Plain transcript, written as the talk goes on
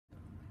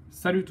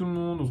Salut tout le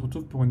monde, on se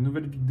retrouve pour une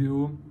nouvelle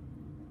vidéo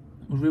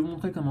où je vais vous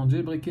montrer comment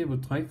jailbreaker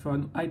votre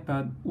iPhone,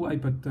 iPad ou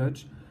iPod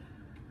Touch.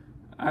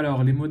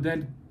 Alors, les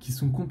modèles qui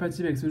sont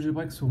compatibles avec ce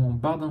jailbreak seront en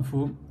barre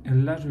d'infos. Et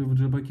là, je vais vous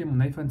jailbreaker mon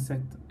iPhone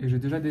 7. Et j'ai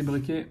déjà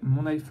jailbreaké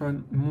mon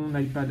iPad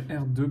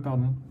R2,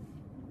 pardon.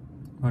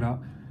 Voilà.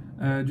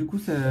 Du coup,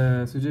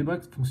 ce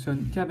jailbreak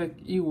fonctionne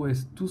qu'avec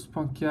iOS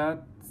 12.4.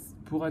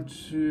 Pour être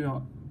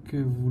sûr que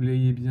vous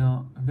l'ayez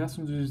bien,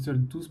 version digitale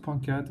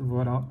 12.4,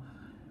 voilà.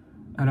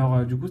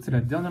 Alors, du coup, c'est la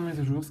dernière mise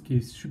à jour, ce qui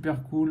est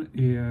super cool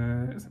et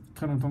ça fait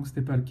très longtemps que ce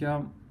n'était pas le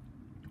cas.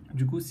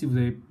 Du coup, si vous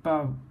n'avez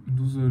pas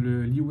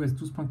l'iOS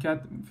 12.4,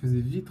 faites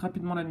vite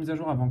rapidement la mise à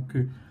jour avant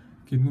qu'il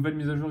y ait une nouvelle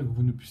mise à jour et que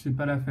vous ne puissiez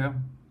pas la faire.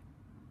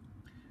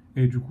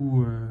 Et du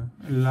coup,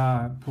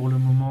 là, pour le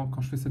moment,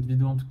 quand je fais cette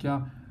vidéo, en tout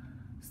cas,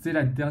 c'est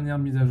la dernière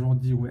mise à jour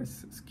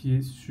d'iOS, ce qui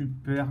est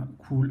super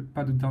cool.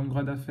 Pas de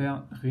downgrade à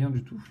faire, rien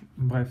du tout.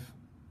 Bref,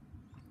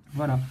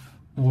 voilà,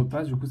 on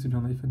repasse. Du coup, c'est bien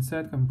un iPhone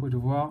 7, comme vous pouvez le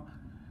voir.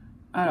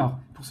 Alors,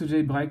 pour ce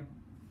jailbreak,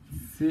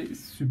 c'est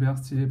super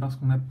stylé parce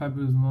qu'on n'a pas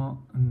besoin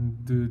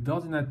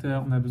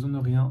d'ordinateur, on n'a besoin de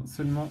rien,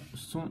 seulement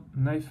son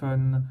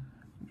iPhone,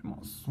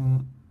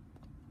 son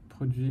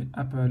produit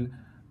Apple.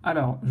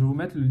 Alors, je vais vous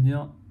mettre le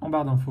lien en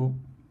barre d'infos.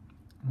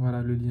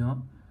 Voilà le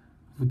lien.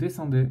 Vous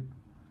descendez.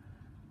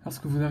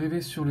 Lorsque vous arrivez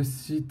sur le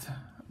site,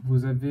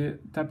 vous avez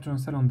Tap to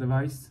install on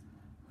device,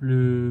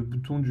 le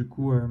bouton du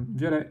coup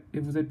violet, et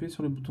vous appuyez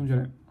sur le bouton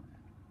violet.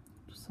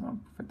 Tout simple,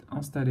 vous faites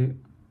installer.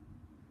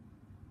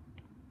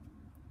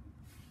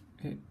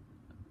 Et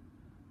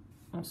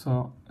on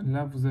sort.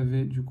 Là, vous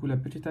avez du coup la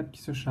petite app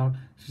qui se charge.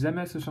 Si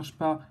jamais elle ne se charge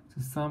pas,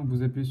 c'est simple,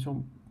 vous appuyez sur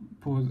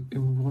pause et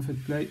vous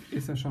refaites play et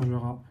ça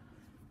chargera.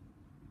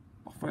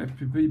 Enfin,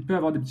 il peut y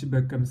avoir des petits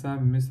bugs comme ça,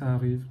 mais ça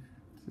arrive.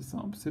 C'est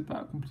simple, c'est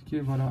pas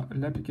compliqué. Voilà,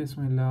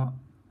 l'application est là.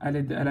 Elle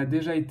a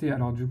déjà été,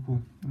 alors du coup,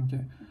 ok,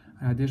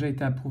 elle a déjà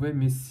été approuvée,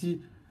 mais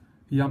si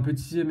il y a un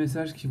petit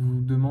message qui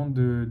vous demande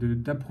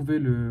d'approuver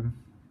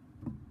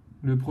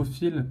le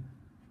profil.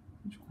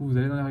 Du coup, vous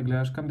allez dans les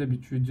réglages, comme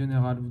d'habitude,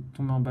 général, vous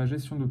tombez en bas,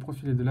 gestion de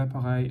profil et de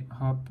l'appareil,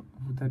 hop,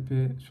 vous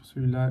tapez sur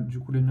celui-là, du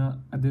coup le mien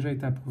a déjà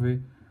été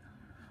approuvé.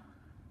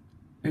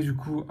 Et du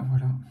coup,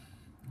 voilà,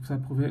 vous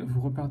approuvez,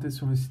 vous repartez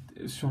sur le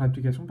site, sur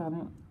l'application,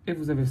 pardon, et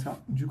vous avez ça.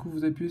 Du coup,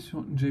 vous appuyez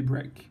sur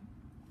Jailbreak.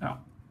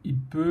 Alors, il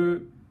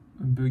peut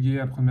bugger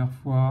la première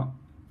fois,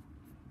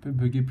 il peut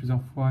bugger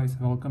plusieurs fois et ça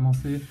va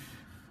recommencer.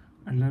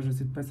 Là, je ne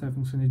sais pas si ça va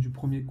fonctionner du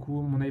premier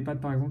coup. Mon iPad,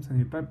 par exemple, ça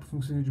n'est pas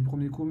fonctionné du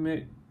premier coup,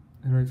 mais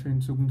j'avais fait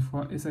une seconde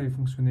fois et ça avait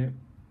fonctionné.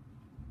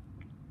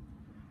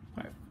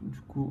 Bref, du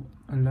coup,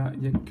 là,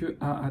 il n'y a que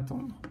à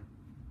attendre.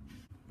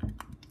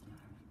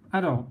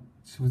 Alors,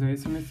 si vous avez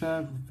ce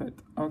message, vous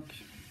faites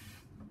OK.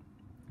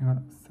 Et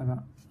voilà, ça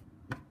va.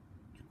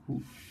 Du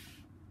coup,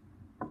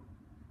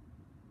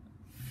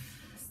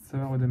 ça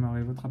va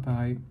redémarrer votre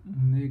appareil.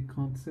 Mais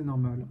quand c'est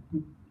normal.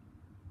 Et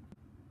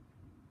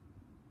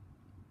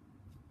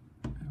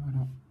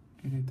voilà,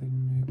 il est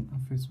allumé, on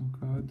fait son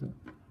code.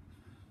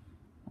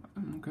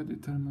 Mon code est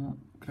tellement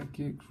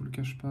claqué que je vous le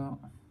cache pas.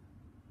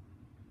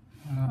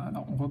 Voilà,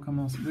 alors on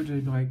recommence le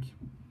jailbreak.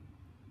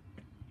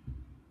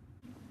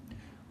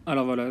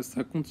 Alors voilà,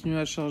 ça continue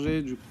à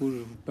charger, du coup je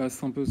vous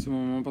passe un peu ce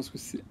moment parce que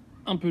c'est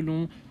un peu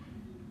long.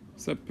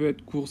 Ça peut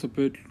être court, ça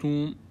peut être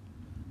long.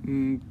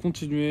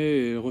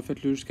 Continuez et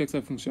refaites-le jusqu'à que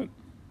ça fonctionne.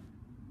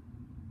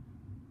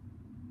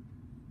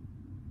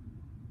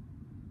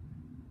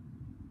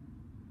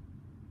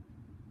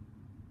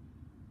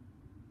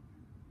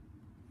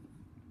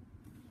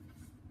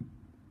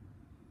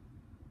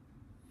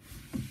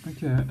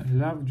 Ok,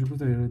 là du coup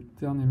vous avez le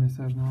dernier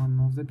message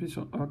normalement. Vous appuyez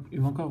sur OK, il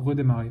va encore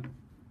redémarrer.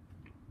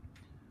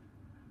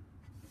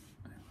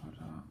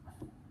 Voilà.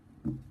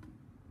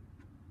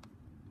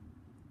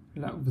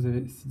 Là vous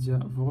avez Cydia,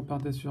 vous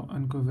repartez sur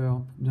Uncover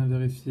pour bien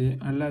vérifier.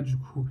 Là du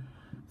coup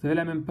vous avez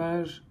la même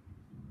page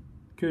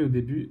que au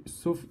début,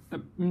 sauf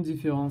une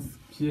différence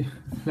qui est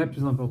la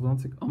plus importante,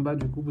 c'est qu'en bas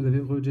du coup vous avez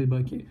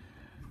re-jailbreaké.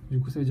 Du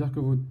coup ça veut dire que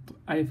votre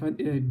iPhone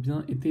a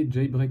bien été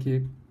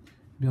jailbreaké.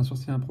 Bien sûr,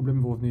 s'il y a un problème,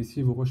 vous revenez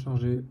ici, vous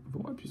rechargez,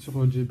 vous appuyez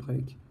sur le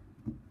jailbreak.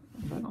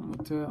 On va dans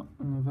moteur,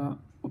 on va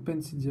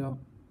open Cydia.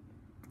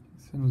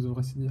 Ça nous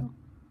ouvre Cydia.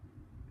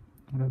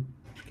 Voilà,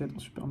 je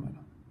cadre super mal.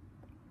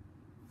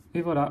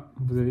 Et voilà,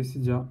 vous avez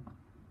Cydia.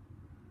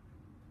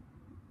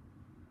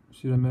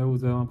 Si jamais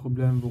vous avez un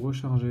problème, vous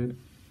rechargez.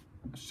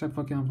 Chaque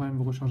fois qu'il y a un problème,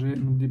 vous rechargez.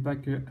 N'oubliez pas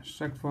que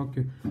chaque fois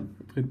que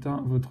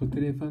votre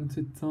téléphone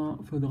s'éteint,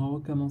 il faudra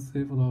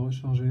recommencer, il faudra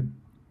recharger.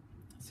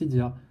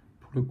 Cydia,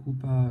 pour le coup,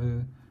 pas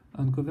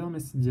Unc0ver, mais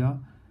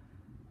Cydia.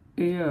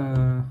 Et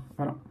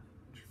voilà.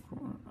 Du coup,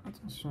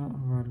 attention,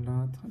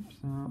 voilà, très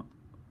bien.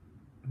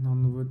 Dans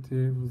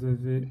nouveauté, vous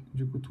avez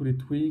du coup tous les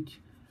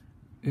tweaks.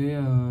 Et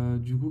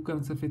du coup,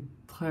 comme ça fait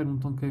très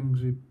longtemps quand même que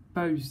j'ai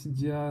pas eu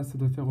Cydia, ça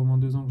doit faire au moins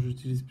 2 ans que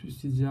j'utilise plus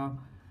Cydia.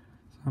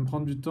 Ça va me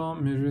prendre du temps,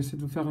 mais je vais essayer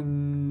de vous faire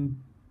une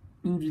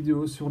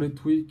vidéo sur les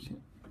tweaks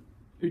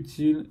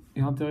utiles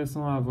et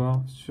intéressants à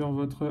avoir sur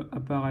votre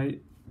appareil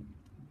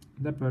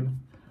d'Apple.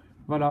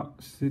 Voilà,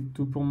 c'est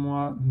tout pour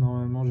moi.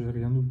 Normalement, je n'ai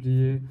rien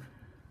oublié.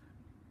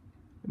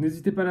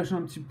 N'hésitez pas à lâcher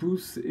un petit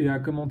pouce et à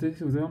commenter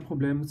si vous avez un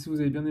problème ou si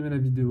vous avez bien aimé la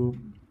vidéo.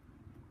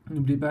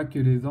 N'oubliez pas que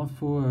les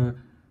infos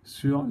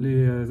sur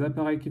les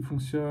appareils qui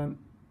fonctionnent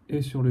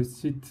et sur le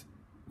site,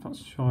 enfin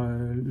sur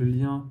le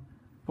lien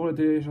pour le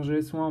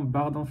télécharger sont en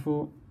barre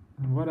d'infos.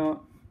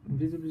 Voilà,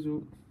 bisous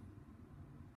bisous.